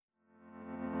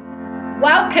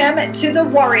Welcome to the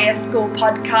Warrior School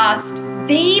podcast,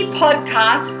 the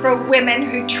podcast for women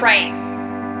who train.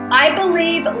 I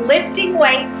believe lifting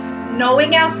weights,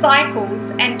 knowing our cycles,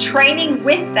 and training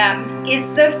with them is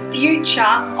the future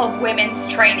of women's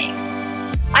training.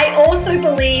 I also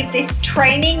believe this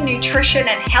training, nutrition,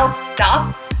 and health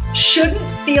stuff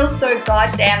shouldn't feel so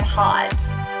goddamn hard,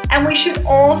 and we should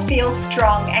all feel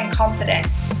strong and confident.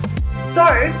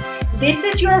 So, this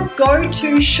is your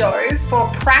go-to show for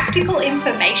practical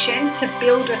information to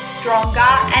build a stronger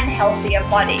and healthier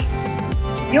body.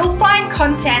 You'll find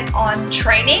content on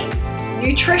training,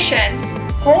 nutrition,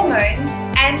 hormones,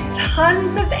 and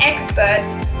tons of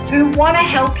experts who want to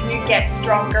help you get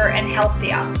stronger and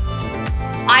healthier.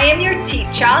 I am your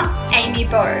teacher, Amy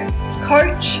Bowe,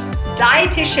 coach,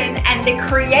 dietitian, and the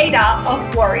creator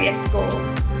of Warrior School.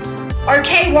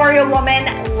 Okay, warrior woman,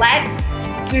 let's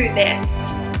do this.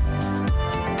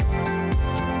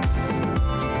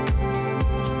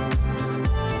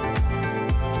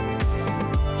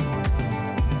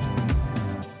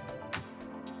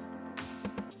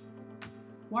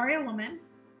 Warrior woman,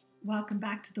 welcome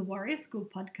back to the Warrior School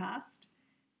podcast.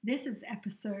 This is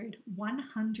episode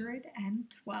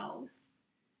 112.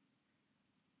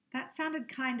 That sounded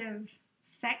kind of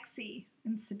sexy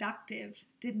and seductive,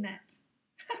 didn't it?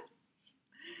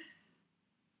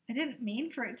 I didn't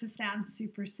mean for it to sound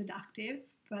super seductive,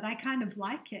 but I kind of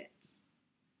like it.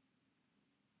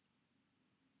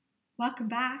 Welcome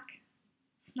back.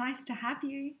 It's nice to have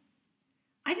you.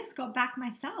 I just got back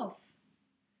myself.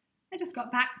 I just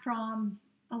got back from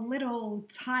a little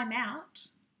time out.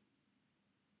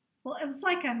 Well, it was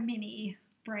like a mini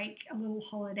break, a little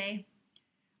holiday.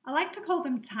 I like to call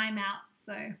them timeouts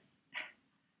though.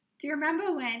 Do you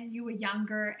remember when you were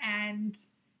younger and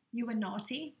you were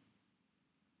naughty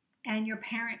and your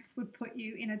parents would put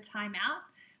you in a timeout?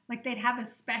 Like they'd have a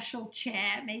special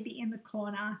chair maybe in the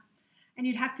corner and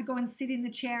you'd have to go and sit in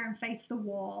the chair and face the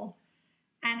wall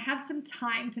and have some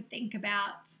time to think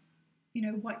about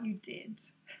what you did.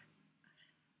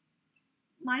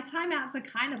 My timeouts are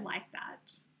kind of like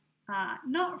that.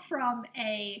 Not from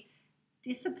a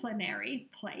disciplinary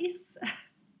place,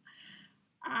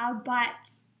 but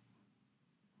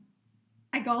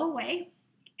I go away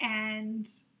and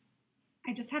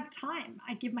I just have time.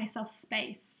 I give myself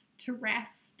space to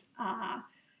rest,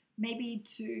 maybe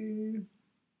to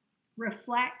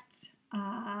reflect,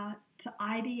 to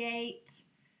ideate,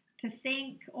 to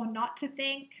think or not to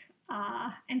think.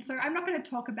 And so I'm not going to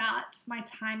talk about my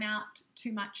timeout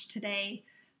too much today,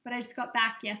 but I just got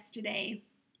back yesterday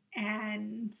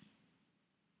and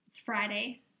it's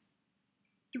Friday,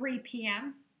 3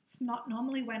 p.m. It's not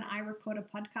normally when I record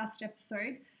a podcast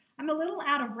episode. I'm a little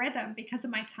out of rhythm because of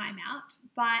my timeout,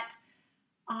 but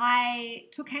I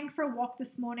took Hank for a walk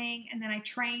this morning and then I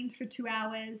trained for 2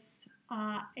 hours.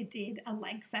 I did a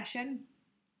leg session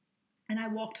and I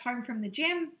walked home from the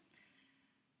gym.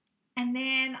 And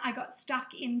then I got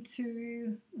stuck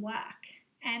into work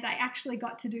and I actually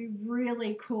got to do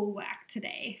really cool work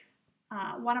today.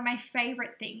 One of my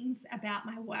favorite things about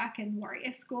my work in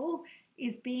Warrior School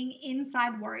is being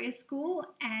inside Warrior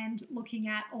School and looking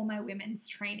at all my women's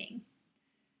training.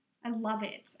 I love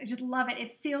it. I just love it.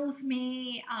 It fills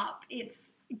me up. It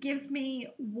gives me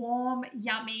warm,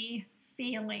 yummy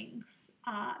feelings.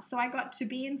 So I got to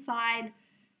be inside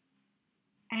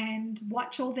and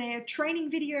watch all their training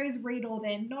videos, read all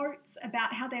their notes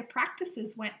about how their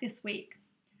practices went this week.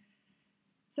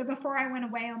 So before I went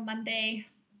away on Monday,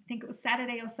 I think it was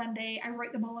Saturday or Sunday, I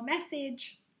wrote them all a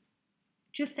message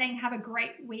just saying have a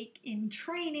great week in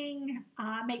training,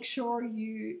 make sure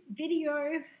you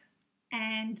video,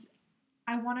 and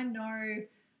I want to know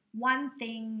one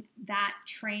thing that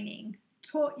training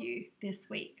taught you this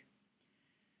week.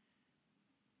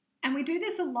 And we do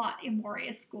this a lot in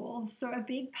Warrior School. So a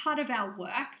big part of our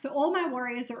work, so all my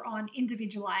warriors are on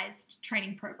individualized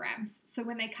training programs. So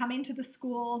when they come into the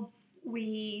school,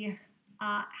 we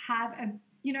have a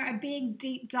big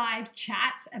deep dive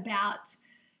chat about,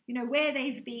 where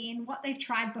they've been, what they've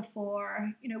tried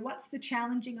before, what's the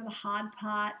challenging or the hard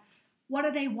part, what do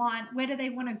they want, where do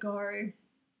they want to go?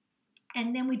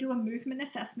 And then we do a movement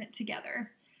assessment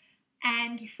together.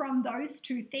 And from those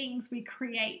two things, we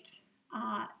create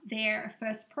their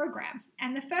first program.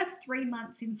 And the first 3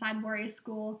 months inside Warrior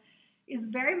School is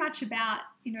very much about,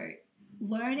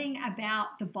 learning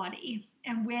about the body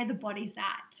and where the body's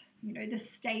at, the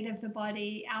state of the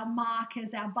body, our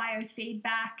markers, our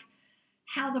biofeedback,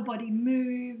 how the body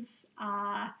moves.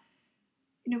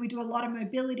 We do a lot of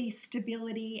mobility,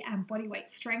 stability, and body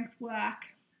weight strength work.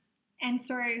 And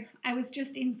so I was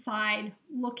just inside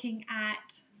looking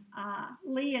at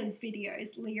Leah's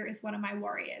videos. Leah is one of my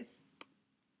warriors.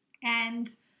 And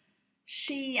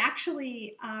she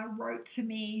actually wrote to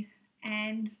me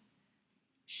and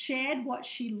shared what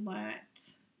she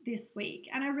learnt this week.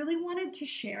 And I really wanted to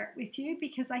share it with you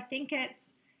because I think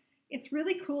it's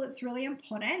really cool, it's really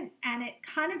important, and it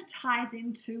kind of ties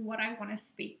into what I want to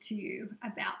speak to you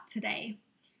about today.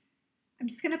 I'm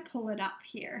just going to pull it up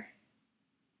here.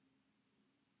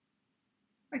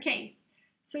 Okay,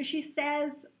 so she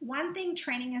says, one thing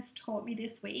training has taught me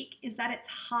this week is that it's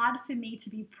hard for me to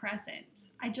be present.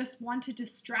 I just want to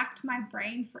distract my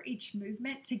brain for each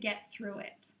movement to get through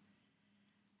it.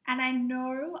 And I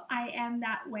know I am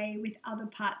that way with other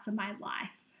parts of my life.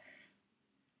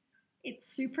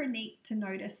 It's super neat to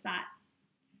notice that.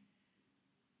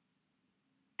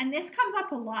 And this comes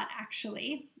up a lot,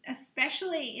 actually,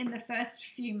 especially in the first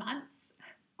few months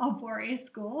of Warrior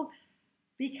School,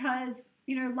 because,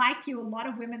 like you, a lot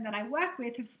of women that I work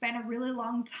with have spent a really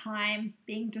long time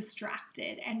being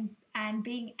distracted and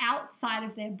being outside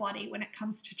of their body when it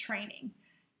comes to training.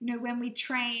 When we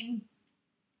train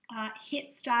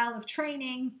HIIT style of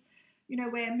training,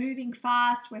 we're moving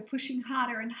fast, we're pushing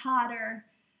harder and harder,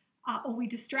 or we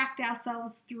distract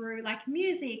ourselves through like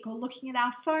music or looking at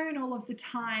our phone all of the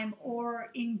time,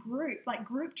 or in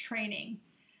group training.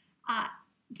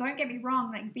 Don't get me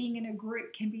wrong, like being in a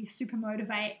group can be super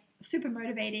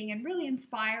motivating and really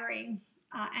inspiring,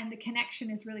 and the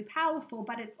connection is really powerful,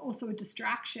 but it's also a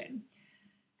distraction.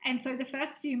 And so the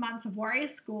first few months of Warrior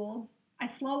School, I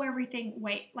slow everything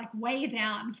way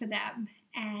down for them,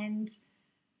 and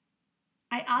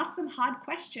I ask them hard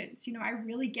questions. I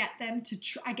really get them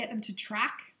to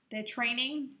track their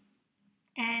training,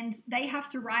 and they have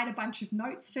to write a bunch of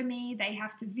notes for me. They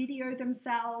have to video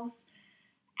themselves.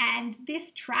 And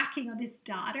this tracking or this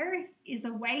data is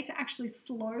a way to actually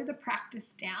slow the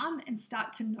practice down and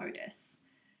start to notice.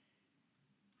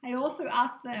 I also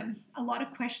ask them a lot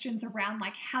of questions around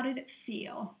like, how did it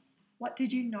feel? What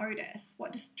did you notice?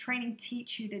 What does training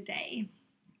teach you today?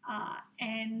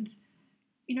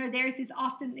 There's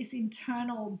often this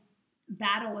internal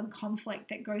battle and conflict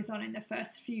that goes on in the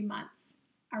first few months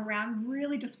around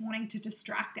really just wanting to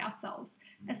distract ourselves,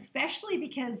 especially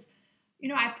because,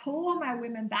 I pull on my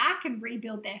women back and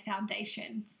rebuild their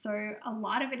foundation. So a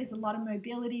lot of it is a lot of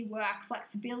mobility work,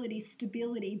 flexibility,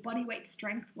 stability, body weight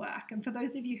strength work. And for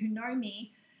those of you who know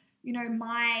me,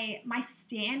 my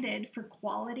standard for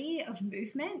quality of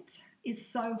movement is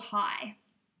so high.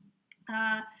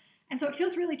 And so it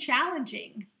feels really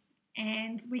challenging,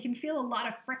 and we can feel a lot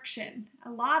of friction.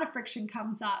 A lot of friction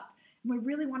comes up, and we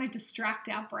really want to distract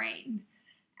our brain.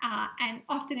 And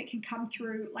often it can come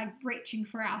through like reaching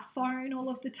for our phone all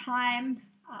of the time,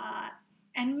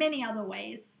 and many other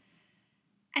ways.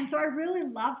 And so I really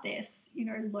love this,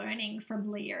 learning from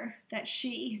Leah, that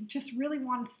she just really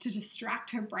wants to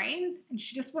distract her brain, and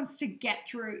she just wants to get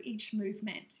through each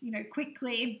movement,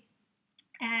 quickly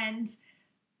and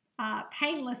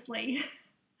painlessly,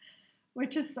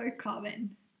 which is so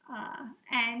common.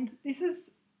 And this is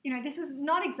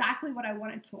not exactly what I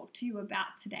want to talk to you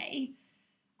about today,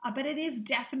 but it is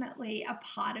definitely a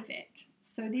part of it.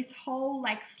 So this whole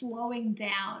like slowing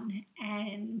down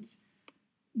and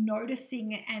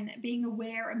noticing and being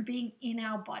aware and being in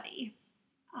our body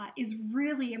is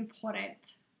really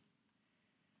important.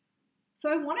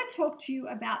 So I want to talk to you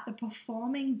about the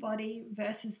performing body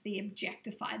versus the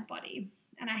objectified body.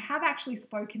 And I have actually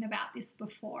spoken about this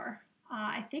before.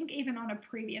 I think even on a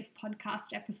previous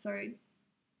podcast episode.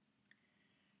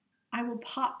 I will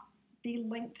pop the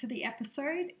link to the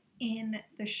episode in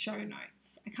the show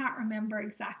notes. I can't remember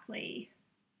exactly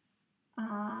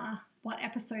what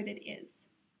episode it is.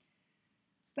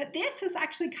 But this has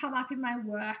actually come up in my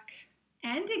work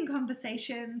and in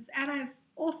conversations, and I've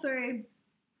also,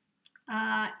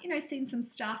 seen some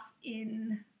stuff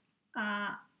in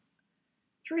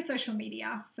through social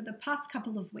media for the past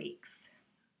couple of weeks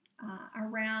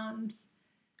around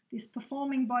this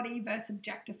performing body versus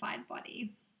objectified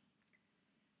body.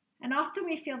 And often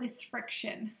we feel this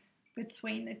friction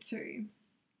between the two.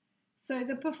 So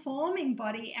the performing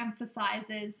body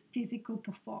emphasizes physical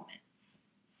performance.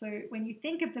 So when you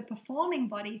think of the performing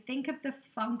body, think of the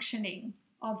functioning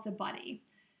of the body.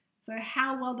 So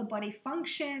how well the body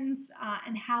functions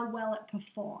and how well it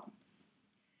performs.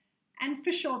 And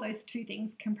for sure, those two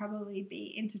things can probably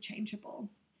be interchangeable.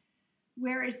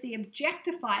 Whereas the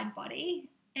objectified body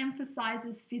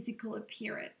emphasizes physical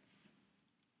appearance.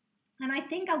 And I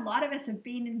think a lot of us have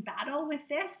been in battle with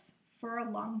this for a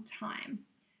long time.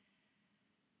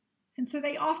 And so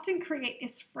they often create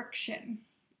this friction.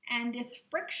 And this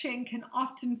friction can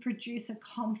often produce a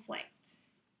conflict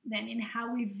then in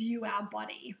how we view our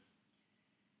body.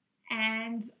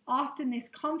 And often this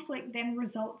conflict then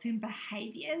results in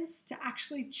behaviors to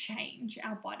actually change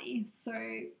our body. So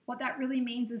what that really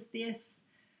means is this,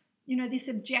 this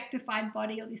objectified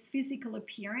body or this physical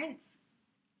appearance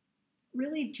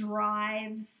really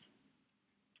drives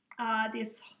our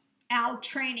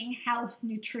training, health,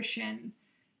 nutrition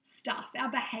stuff,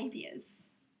 our behaviors.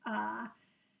 And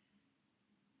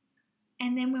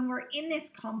then when we're in this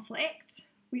conflict,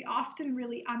 we often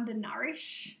really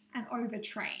undernourish and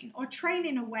overtrain, or train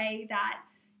in a way that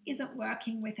isn't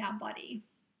working with our body.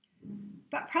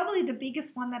 But probably the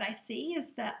biggest one that I see is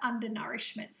the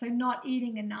undernourishment, so not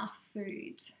eating enough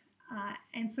food.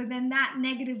 And so then that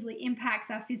negatively impacts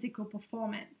our physical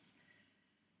performance.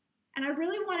 And I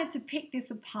really wanted to pick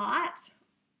this apart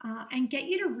and get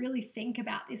you to really think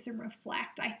about this and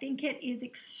reflect. I think it is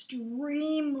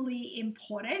extremely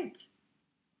important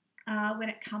when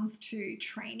it comes to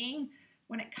training,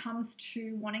 when it comes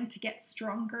to wanting to get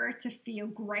stronger, to feel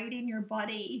great in your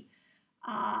body.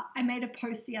 I made a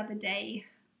post the other day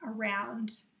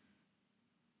around,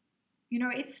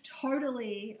 it's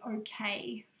totally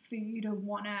okay for you to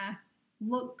want to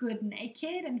look good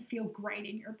naked and feel great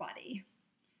in your body.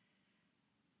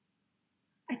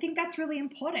 I think that's really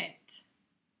important.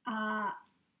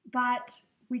 But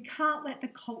we can't let the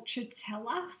culture tell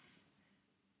us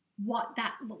what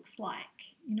that looks like.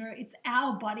 It's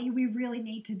our body. We really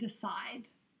need to decide.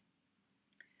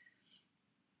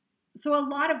 So a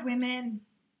lot of women,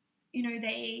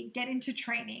 they get into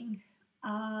training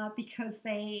because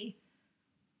they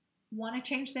want to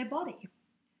change their body.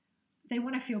 They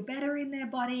want to feel better in their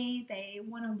body. They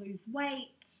want to lose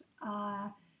weight.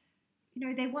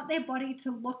 They want their body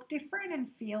to look different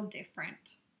and feel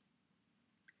different.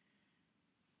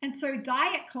 And so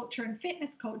diet culture and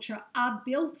fitness culture are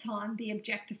built on the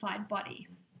objectified body,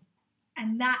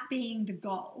 and that being the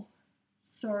goal.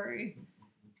 So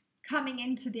coming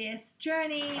into this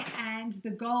journey and the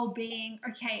goal being,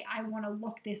 okay, I want to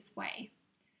look this way.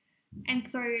 And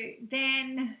so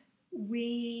then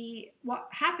what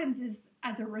happens is,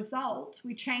 as a result,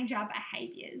 we change our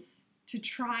behaviors to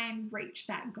try and reach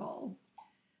that goal.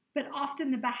 But often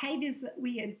the behaviors that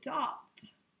we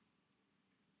adopt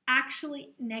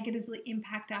actually negatively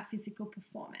impact our physical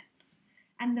performance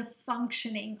and the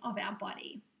functioning of our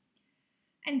body.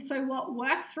 And so what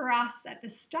works for us at the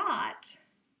start,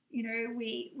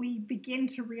 we begin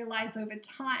to realize over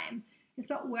time it's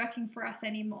not working for us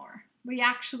anymore. We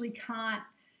actually can't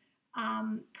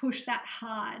push that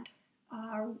hard,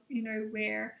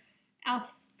 where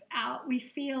we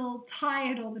feel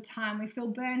tired all the time. We feel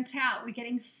burnt out. We're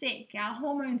getting sick. Our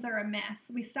hormones are a mess.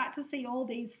 We start to see all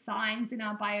these signs in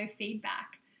our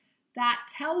biofeedback that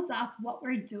tells us what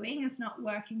we're doing is not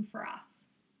working for us.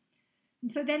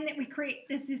 And so then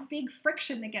there's this big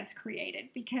friction that gets created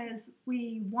because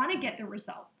we want to get the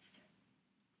results.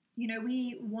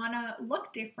 We want to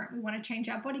look different. We want to change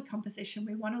our body composition.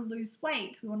 We want to lose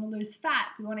weight. We want to lose fat.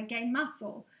 We want to gain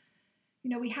muscle.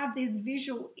 We have this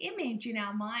visual image in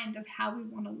our mind of how we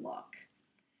want to look.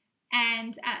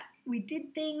 And we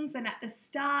did things, and at the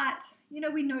start,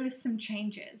 we noticed some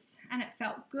changes and it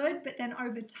felt good. But then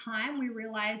over time, we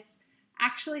realized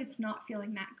actually it's not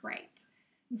feeling that great.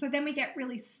 And so then we get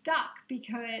really stuck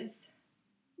because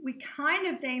we kind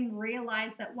of then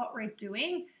realize that what we're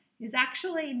doing is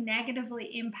actually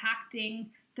negatively impacting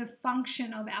the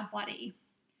function of our body.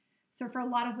 So for a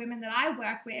lot of women that I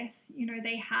work with,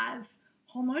 they have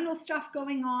hormonal stuff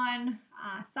going on,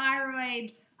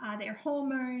 thyroid, their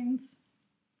hormones,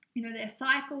 their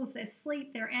cycles, their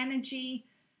sleep, their energy.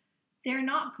 They're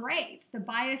not great. The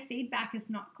biofeedback is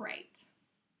not great.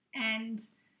 And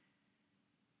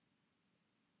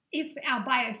if our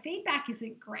biofeedback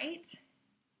isn't great,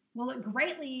 well, it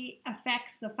greatly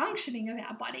affects the functioning of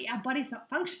our body. Our body's not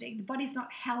functioning. The body's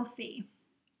not healthy.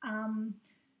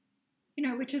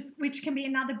 Which can be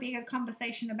another bigger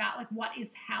conversation about like what is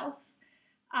health.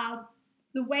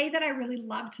 The way that I really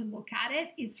love to look at it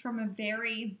is from a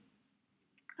very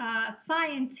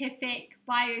scientific,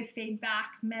 biofeedback,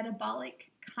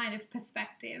 metabolic kind of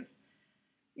perspective.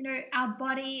 Our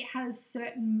body has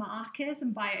certain markers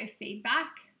and biofeedback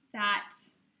that,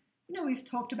 we've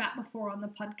talked about before on the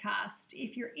podcast.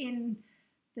 If you're in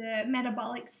the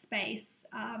metabolic space,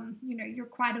 you're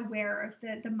quite aware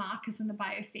of the markers and the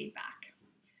biofeedback.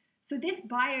 So this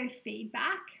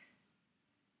biofeedback,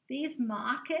 these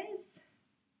markers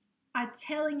are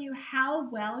telling you how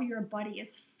well your body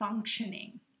is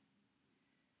functioning.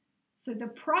 So the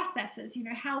processes,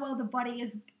 how well the body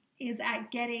is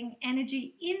at getting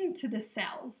energy into the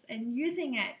cells and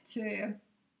using it to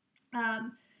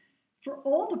for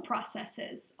all the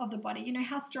processes of the body.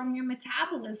 How strong your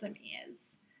metabolism is.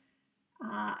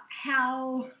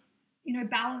 how,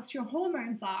 balanced your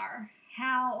hormones are,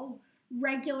 how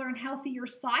regular and healthy your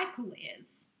cycle is.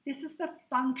 This is the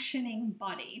functioning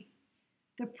body,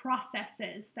 the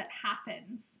processes that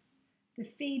happens, the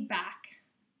feedback.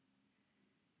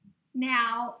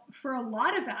 Now, for a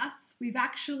lot of us, we've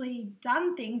actually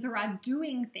done things or are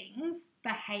doing things,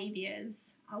 behaviors,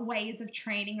 ways of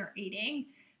training or eating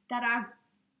that are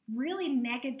really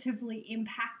negatively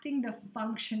impacting the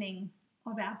functioning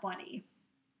of our body.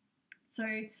 So,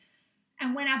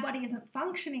 and when our body isn't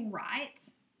functioning right,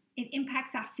 it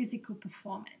impacts our physical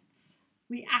performance.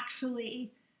 We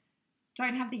actually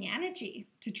don't have the energy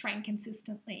to train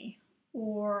consistently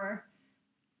or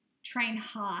train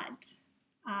hard,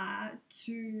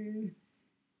 to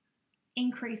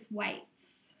increase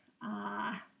weights,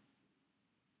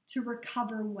 to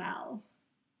recover well,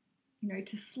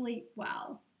 to sleep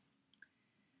well.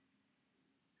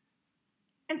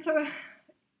 And so,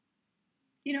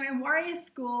 in Warrior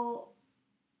School,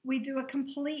 we do a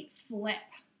complete flip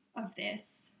of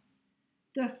this.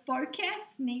 The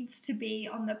focus needs to be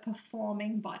on the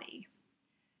performing body,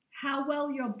 how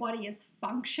well your body is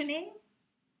functioning,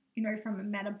 from a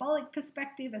metabolic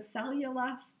perspective, a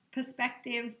cellular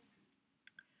perspective,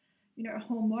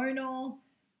 hormonal.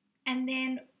 And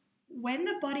then when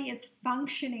the body is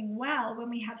functioning well, when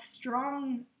we have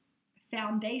strong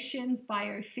foundations,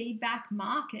 biofeedback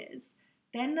markers,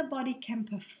 then the body can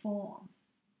perform.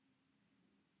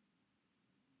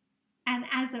 And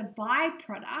as a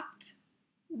byproduct,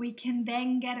 we can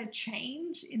then get a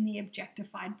change in the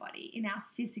objectified body, in our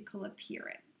physical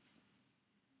appearance.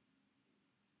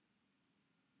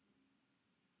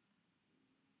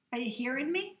 Are you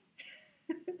hearing me?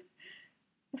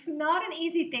 It's not an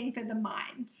easy thing for the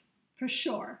mind, for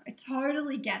sure. I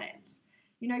totally get it.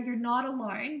 You're not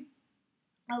alone.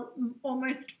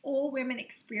 Almost all women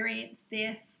experience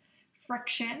this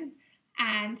friction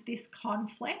and this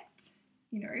conflict,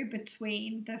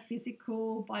 between the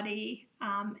physical body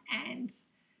and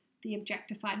the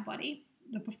objectified body,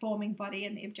 the performing body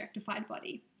and the objectified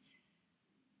body.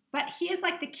 But here's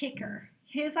the kicker.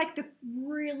 Here's the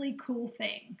really cool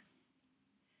thing.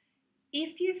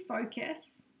 If you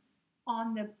focus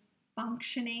on the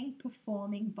functioning,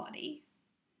 performing body,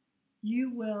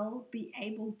 you will be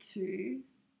able to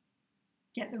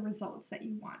get the results that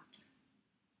you want.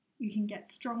 You can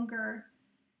get stronger.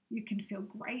 You can feel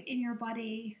great in your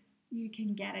body. You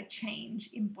can get a change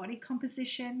in body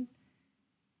composition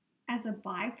as a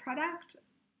byproduct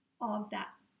of that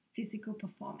physical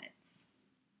performance.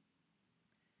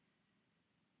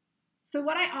 So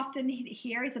what I often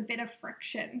hear is a bit of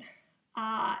friction.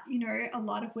 A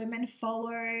lot of women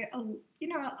follow,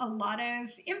 a lot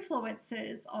of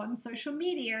influencers on social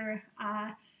media,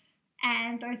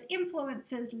 and those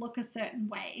influencers look a certain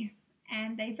way,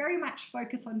 and they very much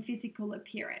focus on physical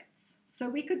appearance. So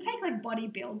we could take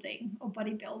bodybuilding or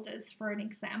bodybuilders for an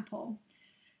example.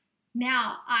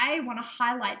 Now, I want to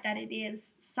highlight that it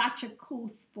is such a cool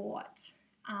sport,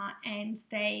 and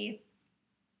they,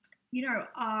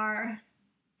 are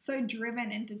so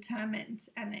driven and determined,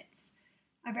 and it's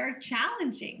a very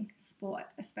challenging sport,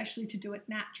 especially to do it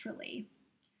naturally.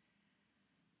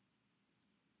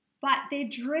 But they're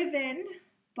driven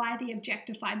by the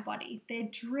objectified body. They're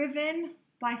driven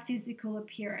by physical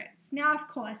appearance. Now, of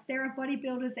course, there are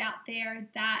bodybuilders out there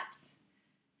that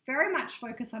very much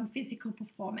focus on physical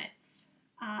performance.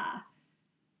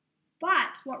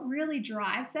 But what really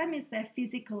drives them is their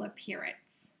physical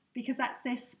appearance, because that's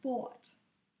their sport.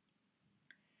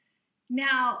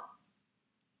 Now,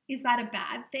 is that a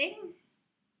bad thing?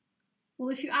 Well,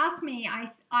 if you ask me,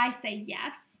 I say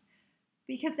yes,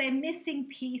 because they're missing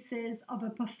pieces of a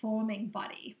performing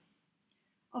body,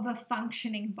 of a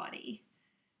functioning body.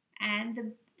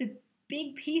 And the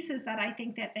big pieces that I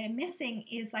think that they're missing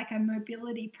is a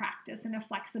mobility practice and a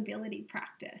flexibility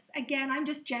practice. Again, I'm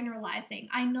just generalizing.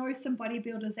 I know some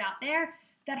bodybuilders out there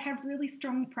that have really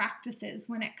strong practices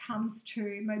when it comes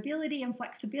to mobility and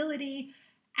flexibility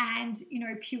and,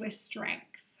 pure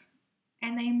strength.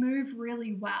 And they move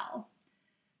really well.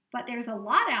 But there's a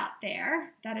lot out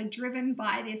there that are driven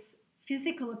by this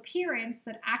physical appearance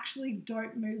that actually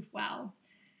don't move well.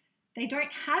 They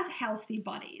don't have healthy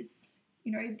bodies.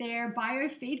 Their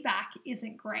biofeedback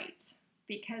isn't great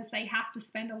because they have to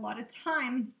spend a lot of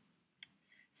time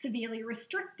severely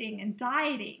restricting and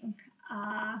dieting,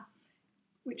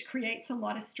 which creates a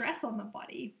lot of stress on the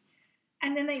body.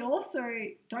 And then they also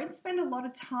don't spend a lot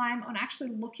of time on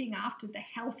actually looking after the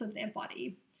health of their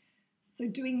body. So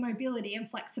doing mobility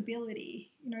and flexibility,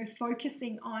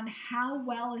 focusing on how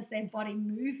well is their body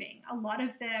moving. A lot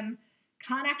of them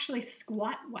can't actually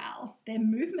squat well. Their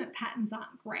movement patterns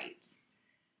aren't great.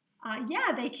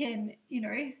 Yeah, they can,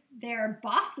 they're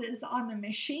bosses on the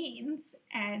machines,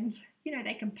 and,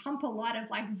 they can pump a lot of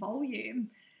like volume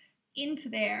into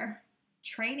their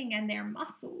training and their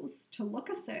muscles to look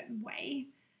a certain way,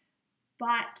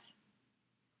 but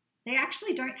they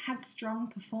actually don't have strong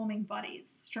performing bodies,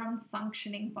 strong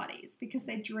functioning bodies, because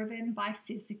they're driven by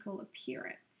physical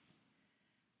appearance.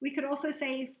 We could also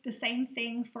say the same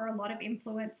thing for a lot of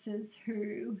influencers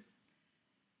who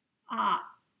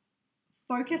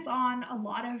focus on a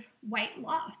lot of weight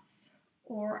loss,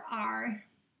 or are,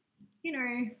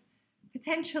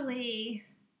 potentially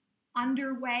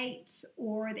underweight,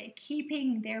 or they're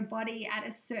keeping their body at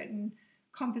a certain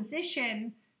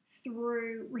composition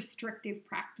through restrictive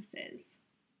practices.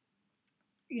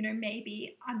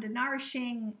 Maybe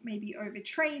undernourishing, maybe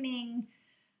overtraining,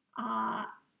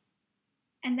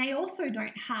 and they also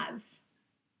don't have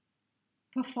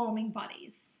performing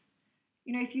bodies.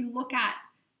 If you look at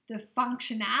the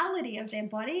functionality of their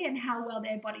body and how well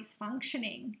their body's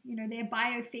functioning, their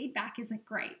biofeedback isn't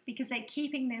great, because they're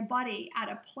keeping their body at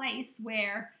a place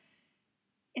where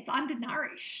it's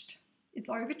undernourished, it's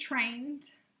overtrained,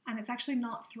 and it's actually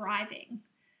not thriving.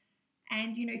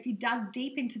 And, if you dug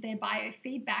deep into their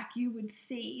biofeedback, you would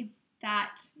see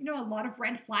that, a lot of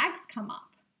red flags come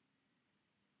up.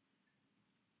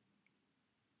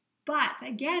 But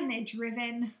again, they're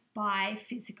driven by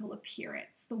physical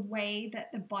appearance, the way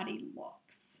that the body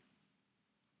looks.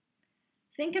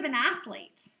 Think of an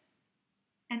athlete.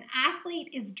 An athlete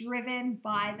is driven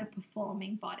by the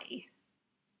performing body,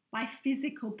 by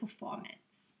physical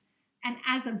performance. And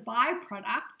as a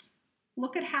byproduct,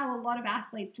 look at how a lot of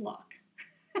athletes look.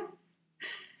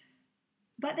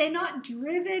 But they're not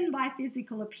driven by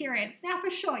physical appearance. Now, for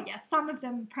sure, yes, some of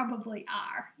them probably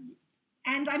are.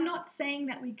 And I'm not saying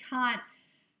that we can't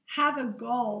have a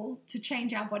goal to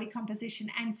change our body composition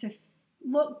and to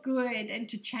look good and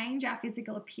to change our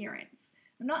physical appearance.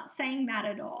 I'm not saying that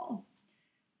at all.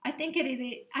 I think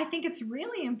it's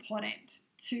really important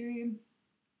to,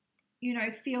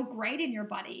 feel great in your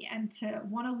body and to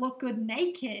want to look good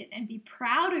naked and be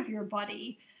proud of your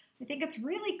body. I think it's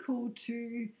really cool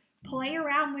to play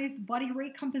around with body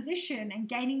recomposition and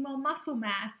gaining more muscle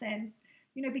mass and,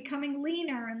 becoming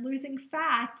leaner and losing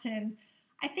fat. And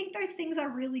I think those things are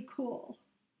really cool.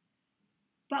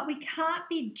 But we can't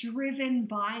be driven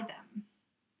by them.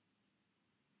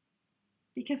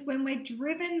 Because when we're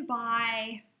driven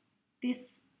by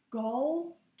this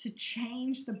goal to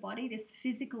change the body, this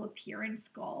physical appearance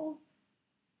goal,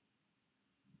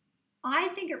 I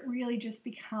think it really just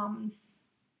becomes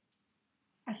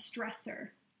a stressor,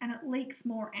 and it leaks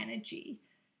more energy.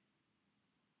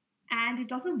 And it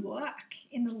doesn't work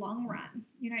in the long run.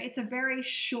 It's a very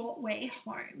short way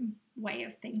home way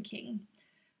of thinking.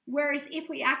 Whereas if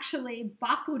we actually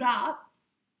buckled up,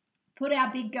 put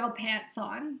our big girl pants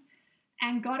on,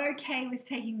 and got okay with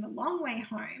taking the long way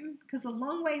home, because the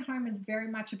long way home is very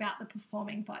much about the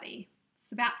performing body.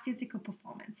 It's about physical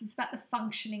performance. It's about the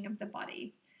functioning of the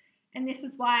body. And this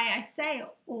is why I say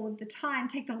all of the time,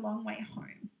 take the long way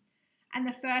home. And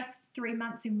the first 3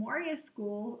 months in Warrior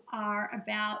School are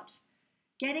about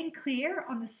getting clear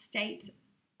on the state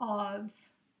of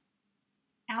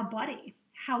our body,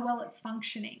 how well it's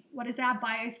functioning, what is our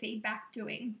biofeedback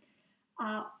doing,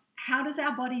 how does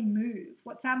our body move,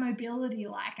 what's our mobility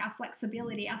like, our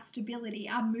flexibility, our stability,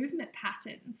 our movement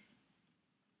patterns.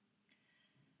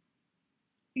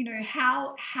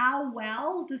 How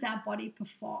well does our body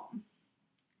perform?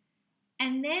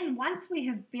 And then once we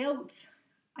have built,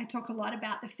 I talk a lot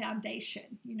about the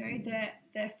foundation,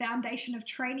 the foundation of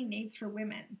training needs for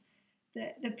women,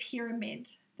 the pyramid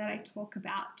that I talk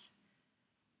about.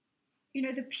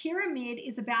 The pyramid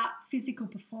is about physical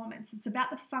performance. It's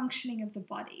about the functioning of the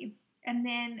body. And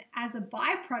then as a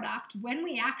byproduct, when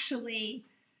we actually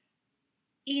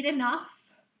eat enough,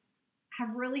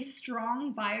 have really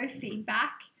strong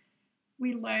biofeedback,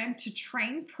 we learn to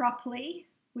train properly.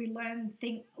 We learn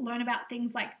about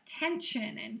things like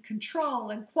tension and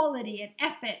control and quality and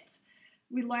effort.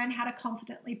 We learn how to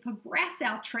confidently progress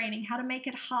our training, how to make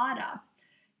it harder,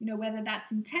 whether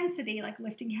that's intensity, like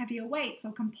lifting heavier weights,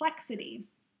 or complexity.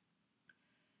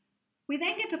 We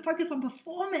then get to focus on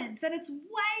performance, and it's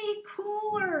way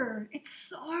cooler. It's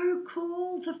so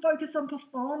cool to focus on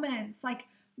performance, like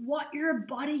what your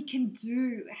body can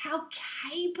do, how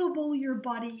capable your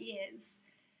body is,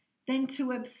 than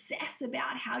to obsess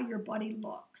about how your body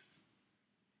looks.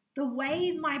 The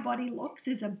way my body looks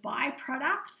is a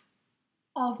byproduct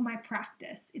of my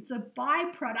practice. It's a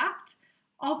byproduct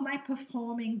of my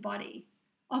performing body,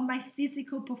 of my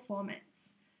physical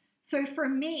performance. So for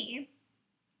me,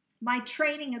 my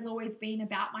training has always been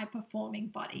about my performing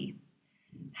body.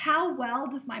 How well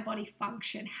does my body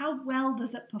function? How well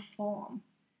does it perform?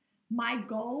 My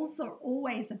goals are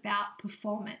always about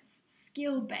performance,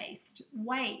 skill-based,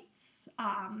 weights.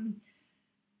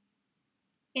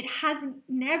 It hasn't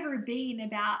never been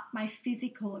about my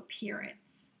physical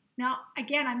appearance. Now,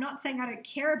 again, I'm not saying I don't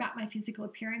care about my physical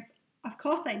appearance. Of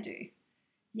course I do.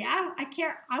 Yeah, I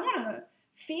care. I want to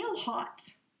feel hot.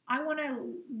 I want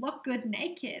to look good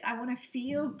naked. I want to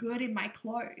feel good in my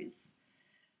clothes.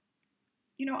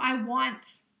 I want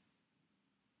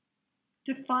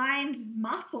defined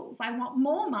muscles. I want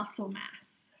more muscle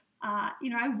mass.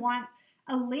 I want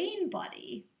a lean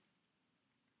body.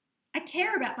 I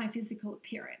care about my physical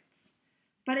appearance,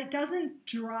 but it doesn't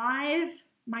drive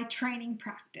my training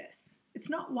practice. It's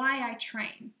not why I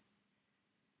train.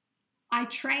 I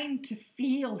train to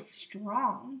feel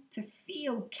strong, to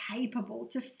feel capable,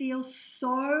 to feel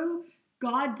so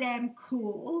goddamn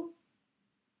cool,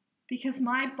 because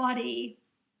my body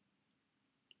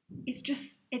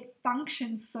it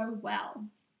functions so well.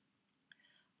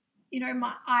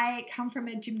 I come from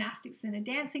a gymnastics and a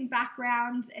dancing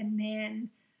background, and then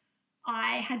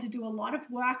I had to do a lot of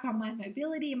work on my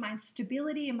mobility and my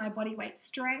stability and my body weight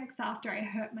strength after I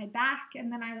hurt my back.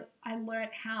 And then I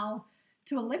learned how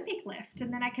to Olympic lift,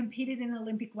 and then I competed in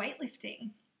Olympic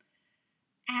weightlifting.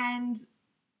 And,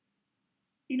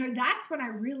 that's when I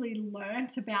really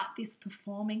learned about this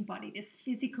performing body, this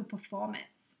physical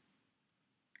performance,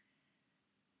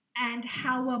 and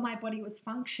how well my body was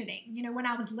functioning. When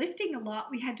I was lifting a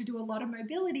lot, we had to do a lot of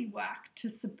mobility work to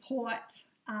support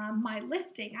my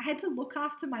lifting. I had to look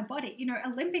after my body.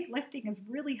 Olympic lifting is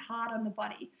really hard on the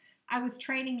body. I was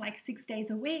training like 6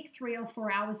 days a week, 3 or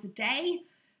 4 hours a day.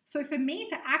 So for me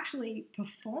to actually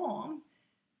perform,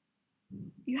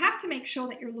 you have to make sure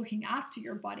that you're looking after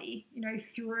your body,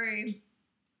 through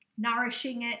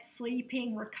nourishing it,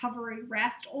 sleeping, recovery,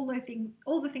 rest, all the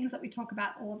things that we talk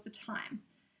about all of the time.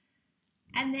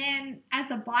 And then as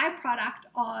a byproduct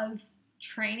of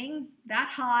training that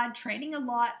hard, training a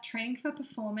lot, training for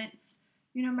performance,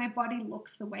 my body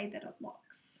looks the way that it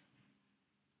looks.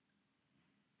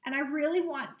 And I really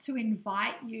want to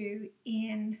invite you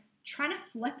in trying to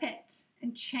flip it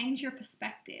and change your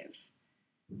perspective.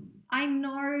 I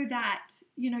know that,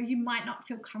 you might not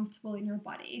feel comfortable in your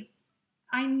body.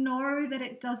 I know that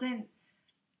it doesn't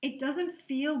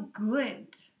feel good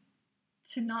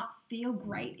to not feel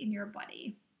great in your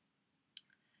body.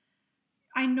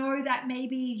 I know that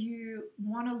maybe you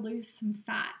want to lose some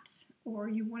fat, or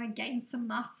you want to gain some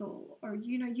muscle, or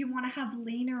you want to have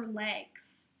leaner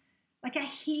legs. Like, I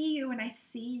hear you and I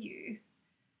see you.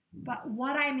 But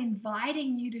what I'm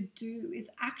inviting you to do is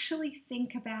actually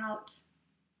think about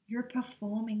your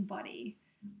performing body.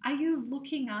 Are you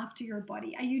looking after your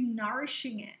body? Are you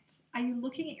nourishing it? Are you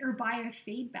looking at your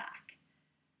biofeedback?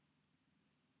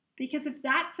 Because if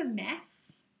that's a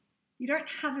mess, you don't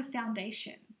have a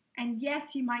foundation. And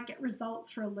yes, you might get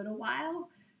results for a little while,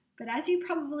 but as you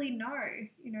probably know,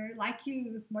 like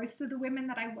most of the women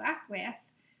that I work with,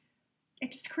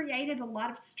 it just created a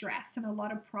lot of stress and a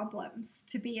lot of problems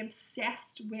to be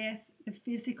obsessed with the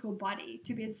physical body,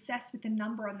 to be obsessed with the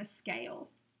number on the scale,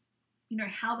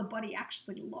 how the body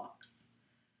actually looks.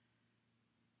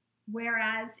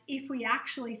 Whereas if we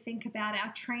actually think about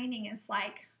our training as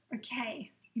like,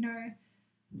 okay,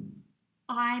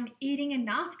 I'm eating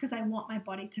enough because I want my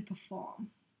body to perform.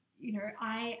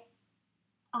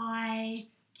 I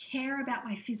care about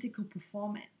my physical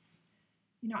performance.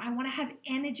 I want to have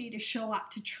energy to show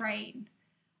up to train.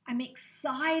 I'm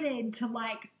excited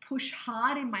to push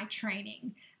hard in my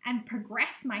training and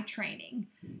progress my training.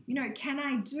 Can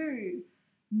I do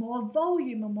more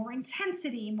volume or more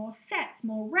intensity, more sets,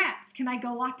 more reps? Can I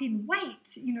go up in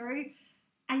weight?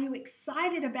 Are you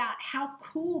excited about how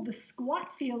cool the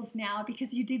squat feels now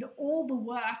because you did all the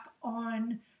work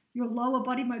on your lower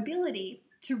body mobility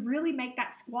to really make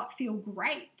that squat feel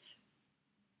great?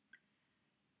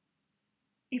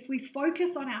 If we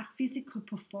focus on our physical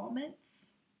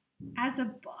performance as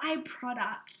a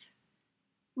byproduct,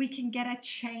 we can get a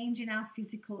change in our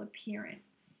physical appearance.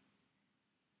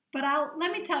 But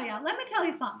let me tell you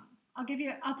something.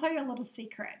 I'll tell you a little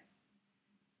secret.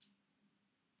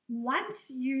 Once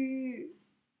you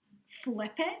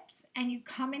flip it and you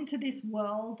come into this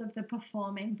world of the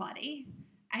performing body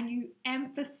and you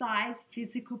emphasize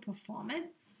physical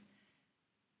performance,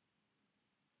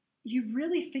 you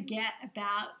really forget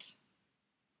about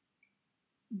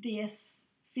this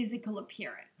physical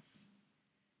appearance.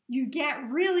 You get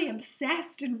really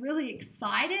obsessed and really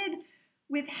excited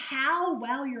with how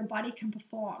well your body can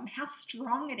perform, how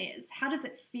strong it is, how does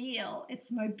it feel,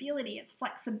 its mobility, its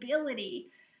flexibility,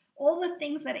 all the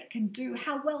things that it can do,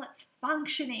 how well it's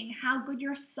functioning, how good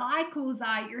your cycles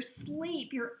are, your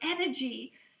sleep, your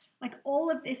energy, like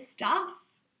all of this stuff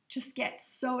just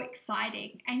gets so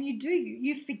exciting. And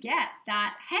you forget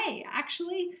that, hey,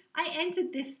 actually I entered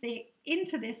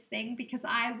into this thing because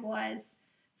I was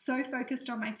so focused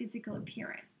on my physical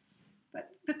appearance. But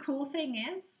the cool thing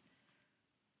is,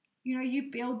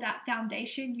 you build that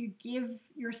foundation, you give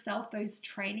yourself those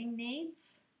training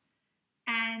needs,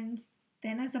 and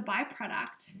then as a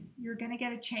byproduct, you're going to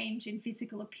get a change in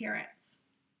physical appearance.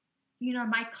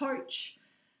 My coach,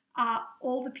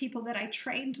 all the people that I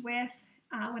trained with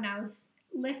when I was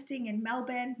lifting in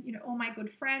Melbourne, all my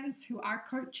good friends who are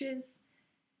coaches,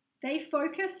 they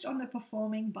focused on the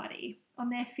performing body,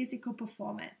 on their physical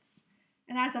performance.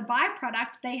 And as a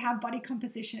byproduct, they have body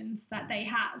compositions that they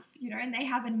have, and they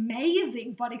have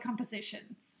amazing body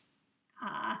compositions.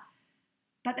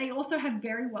 But they also have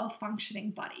very well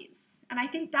functioning bodies. And I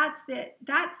think that's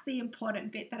the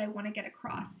important bit that I want to get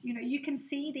across. You can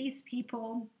see these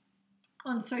people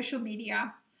on social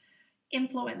media,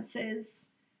 influencers,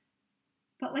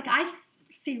 but like I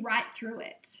see right through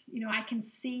it. I can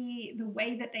see the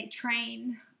way that they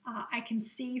train. I can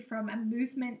see from a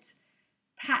movement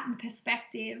pattern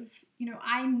perspective.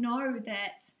 I know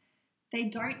that they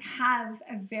don't have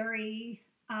a very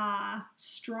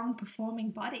strong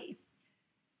performing body.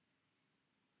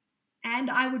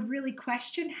 And I would really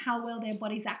question how well their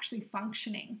body's actually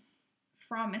functioning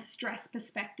from a stress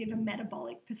perspective, a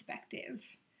metabolic perspective.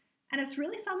 And it's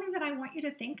really something that I want you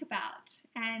to think about.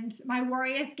 And my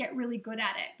warriors get really good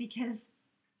at it because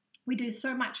we do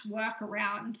so much work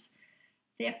around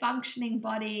their functioning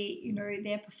body,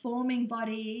 their performing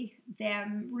body,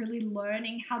 them really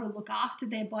learning how to look after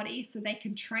their body so they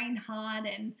can train hard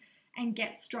and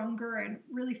get stronger and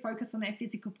really focus on their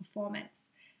physical performance.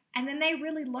 And then they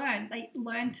really learn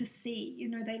to see,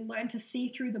 they learn to see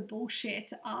through the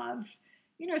bullshit of,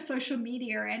 social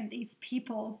media and these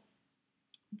people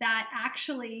that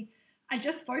actually are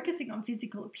just focusing on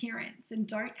physical appearance and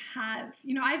don't have,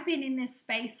 I've been in this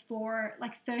space for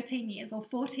like 13 years or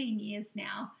 14 years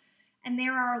now. And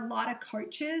there are a lot of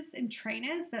coaches and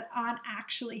trainers that aren't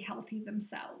actually healthy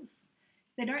themselves.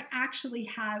 They don't actually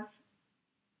have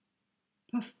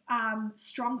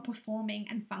strong performing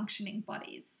and functioning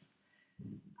bodies.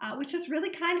 Which is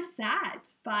really kind of sad,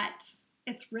 but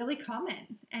it's really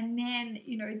common. And then,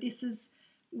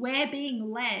 we're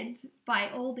being led by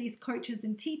all these coaches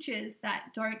and teachers that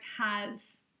don't have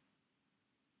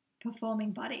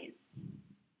performing bodies.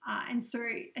 And so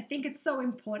I think it's so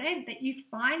important that you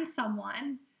find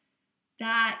someone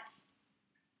that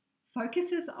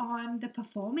focuses on the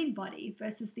performing body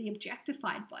versus the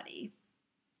objectified body.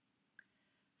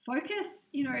 Focus,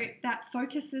 that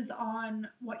focuses on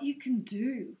what you can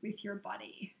do with your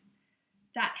body,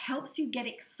 that helps you get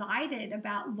excited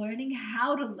about learning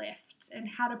how to lift and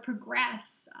how to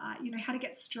progress, how to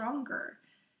get stronger.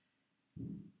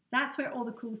 That's where all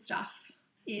the cool stuff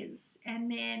is.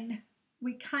 And then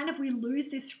we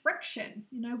lose this friction,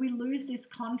 we lose this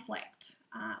conflict.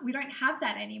 We don't have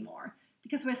that anymore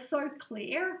because we're so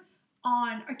clear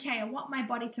on, okay, I want my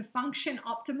body to function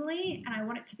optimally and I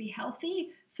want it to be healthy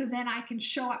so then I can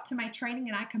show up to my training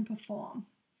and I can perform.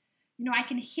 I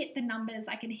can hit the numbers,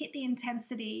 I can hit the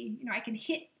intensity, I can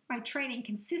hit my training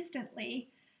consistently,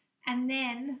 and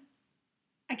then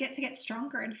I get to get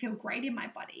stronger and feel great in my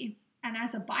body. And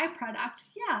as a byproduct,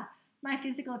 my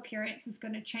physical appearance is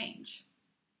going to change.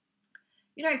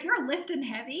 If you're lifting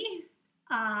heavy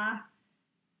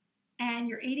and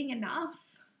you're eating enough,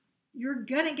 you're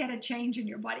going to get a change in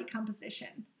your body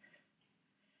composition.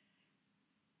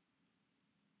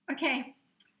 Okay,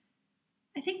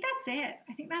 I think that's it.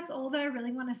 I think that's all that I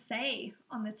really want to say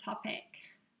on the topic.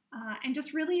 And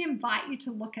just really invite you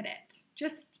to look at it.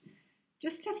 Just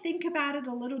to think about it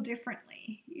a little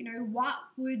differently. What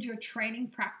would your training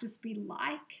practice be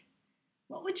like?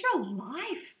 What would your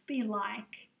life be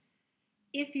like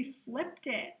if you flipped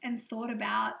it and thought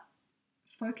about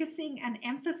focusing and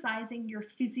emphasizing your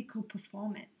physical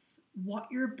performance, what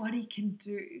your body can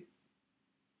do,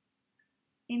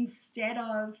 instead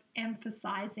of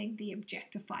emphasizing the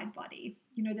objectified body,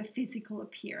 the physical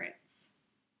appearance?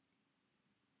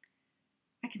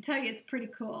 I can tell you it's pretty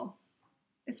cool.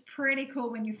 It's pretty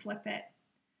cool when you flip it.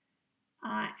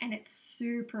 And it's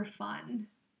super fun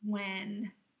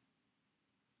when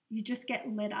you just get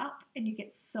lit up and you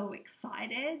get so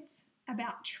excited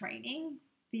about training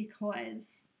because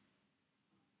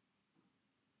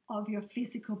of your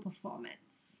physical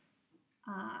performance.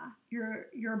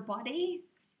 Your body,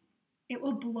 it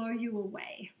will blow you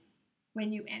away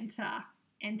when you enter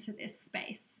this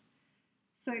space.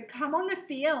 So come on the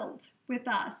field with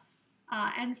us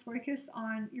and focus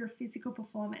on your physical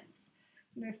performance.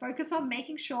 Focus on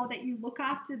making sure that you look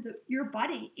after your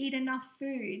body, eat enough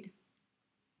food,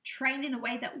 train in a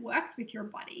way that works with your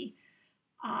body,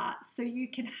 so you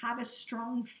can have a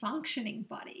strong functioning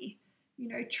body.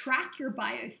 Track your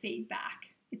biofeedback.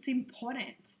 It's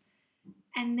important.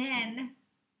 And then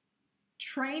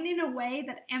train in a way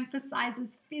that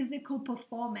emphasizes physical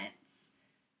performance,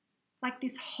 like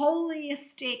this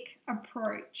holistic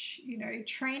approach.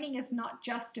 Training is not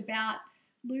just about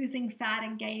losing fat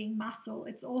and gaining muscle.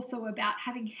 It's also about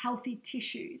having healthy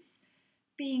tissues,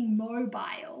 being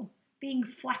mobile, being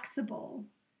flexible,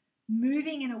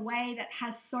 moving in a way that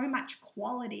has so much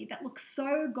quality, that looks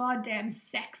so goddamn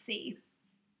sexy.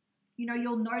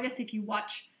 You'll notice if you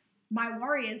watch my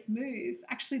warriors move.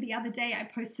 Actually, the other day I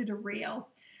posted a reel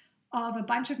of a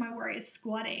bunch of my warriors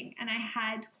squatting, and I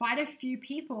had quite a few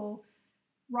people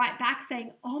write back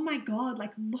saying, oh my God,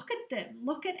 like, look at them.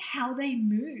 Look at how they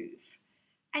move.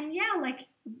 And yeah, like,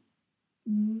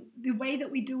 the way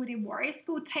that we do it in Warrior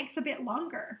School takes a bit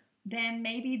longer than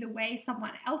maybe the way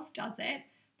someone else does it.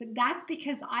 But that's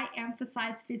because I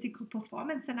emphasize physical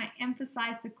performance and I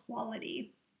emphasize the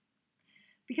quality.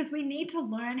 Because we need to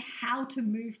learn how to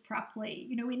move properly.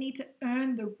 We need to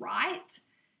earn the right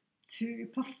to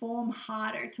perform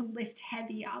harder, to lift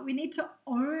heavier. We need to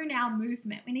own our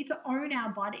movement. We need to own our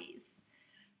bodies.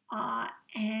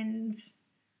 And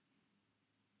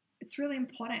it's really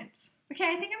important. Okay,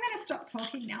 I think I'm going to stop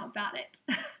talking now about it.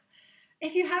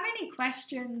 If you have any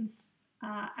questions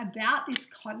about this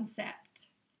concept,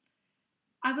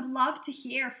 I would love to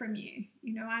hear from you.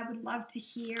 I would love to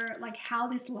hear like how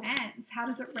this lands. How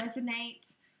does it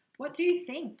resonate? What do you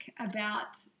think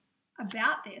about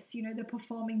this? The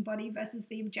performing body versus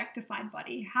the objectified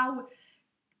body. How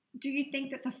do you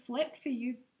think that the flip for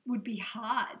you would be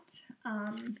hard?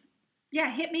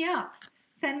 Hit me up.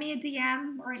 Send me a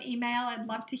DM or an email. I'd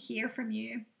love to hear from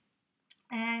you.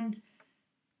 And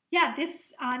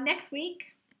this next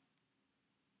week,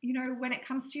 when it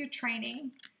comes to your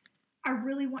training, I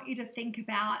really want you to think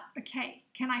about, okay,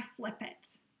 can I flip it?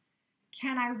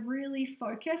 Can I really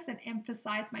focus and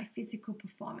emphasize my physical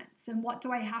performance? And what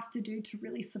do I have to do to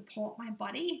really support my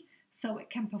body so it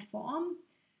can perform?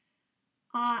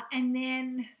 And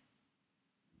then,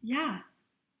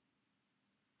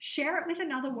 share it with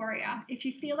another warrior. If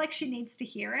you feel like she needs to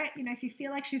hear it, if you feel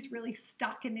like she's really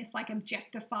stuck in this like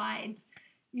objectified,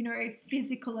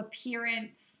 physical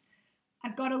appearance,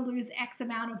 I've got to lose X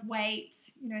amount of weight,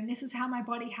 and this is how my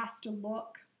body has to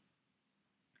look.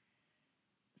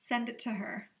 Send it to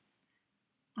her.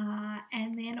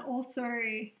 And then also,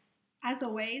 as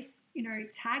always,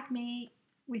 tag me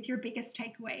with your biggest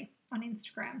takeaway on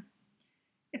Instagram.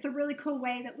 It's a really cool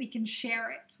way that we can share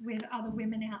it with other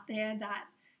women out there that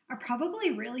are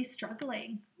probably really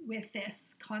struggling with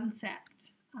this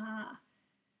concept.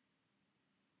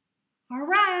 All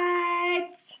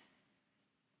right.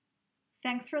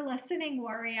 Thanks for listening,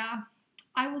 warrior.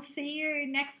 I will see you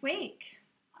next week.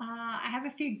 I have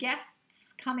a few guests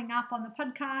coming up on the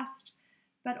podcast,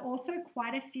 but also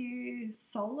quite a few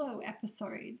solo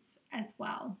episodes as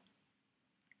well.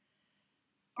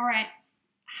 All right.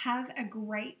 Have a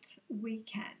great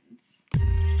weekend.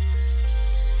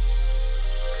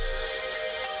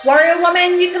 Warrior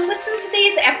Woman, you can listen to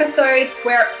these episodes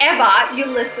wherever you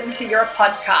listen to your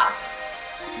podcasts.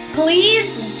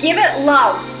 Please give it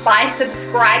love by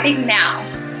subscribing now.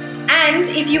 And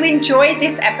if you enjoyed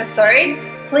this episode,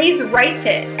 please rate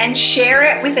it and share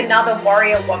it with another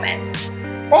warrior woman.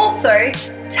 Also,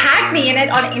 tag me in it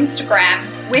on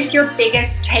Instagram with your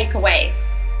biggest takeaway.